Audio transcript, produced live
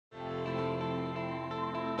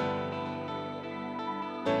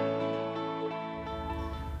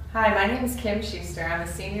Hi, my name is Kim Shuster. I'm a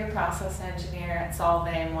senior process engineer at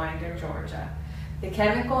Solvay in Winder, Georgia. The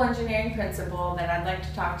chemical engineering principle that I'd like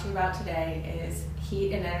to talk to you about today is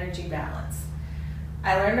heat and energy balance.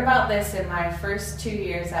 I learned about this in my first 2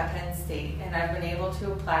 years at Penn State, and I've been able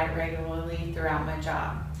to apply it regularly throughout my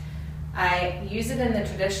job. I use it in the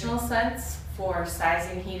traditional sense for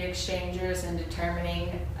sizing heat exchangers and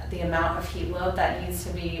determining the amount of heat load that needs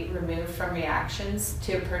to be removed from reactions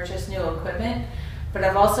to purchase new equipment. But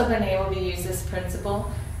I've also been able to use this principle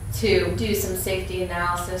to do some safety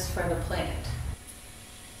analysis for the plant.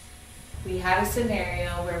 We had a scenario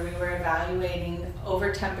where we were evaluating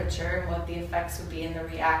over temperature and what the effects would be in the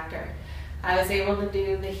reactor. I was able to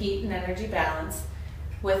do the heat and energy balance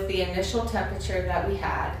with the initial temperature that we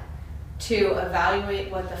had to evaluate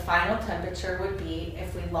what the final temperature would be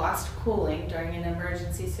if we lost cooling during an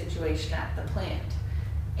emergency situation at the plant,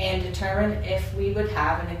 and determine if we would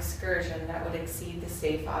have an excursion that would exceed the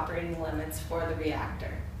safe operating limits for the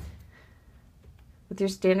reactor. With your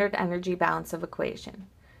standard energy balance of equation,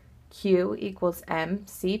 Q equals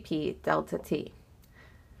mCp delta T.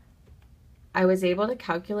 I was able to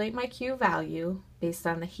calculate my Q value based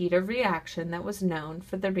on the heat of reaction that was known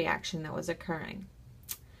for the reaction that was occurring.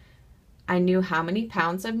 I knew how many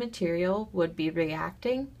pounds of material would be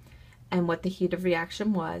reacting and what the heat of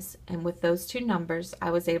reaction was, and with those two numbers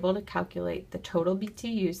I was able to calculate the total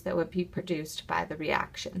BTUs that would be produced by the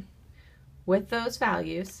reaction. With those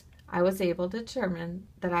values, I was able to determine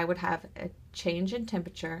that I would have a change in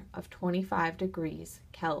temperature of 25 degrees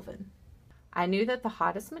Kelvin. I knew that the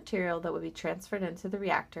hottest material that would be transferred into the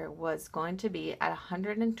reactor was going to be at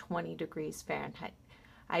 120 degrees Fahrenheit.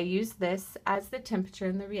 I used this as the temperature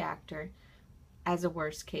in the reactor as a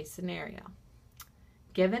worst case scenario.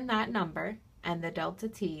 Given that number and the delta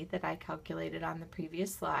T that I calculated on the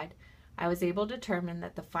previous slide, I was able to determine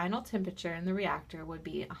that the final temperature in the reactor would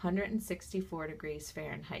be 164 degrees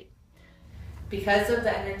Fahrenheit. Because of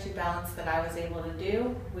the energy balance that I was able to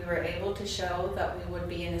do, we were able to show that we would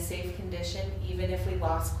be in a safe condition even if we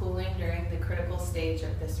lost cooling during the critical stage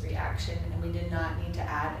of this reaction, and we did not need to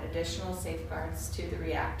add additional safeguards to the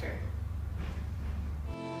reactor.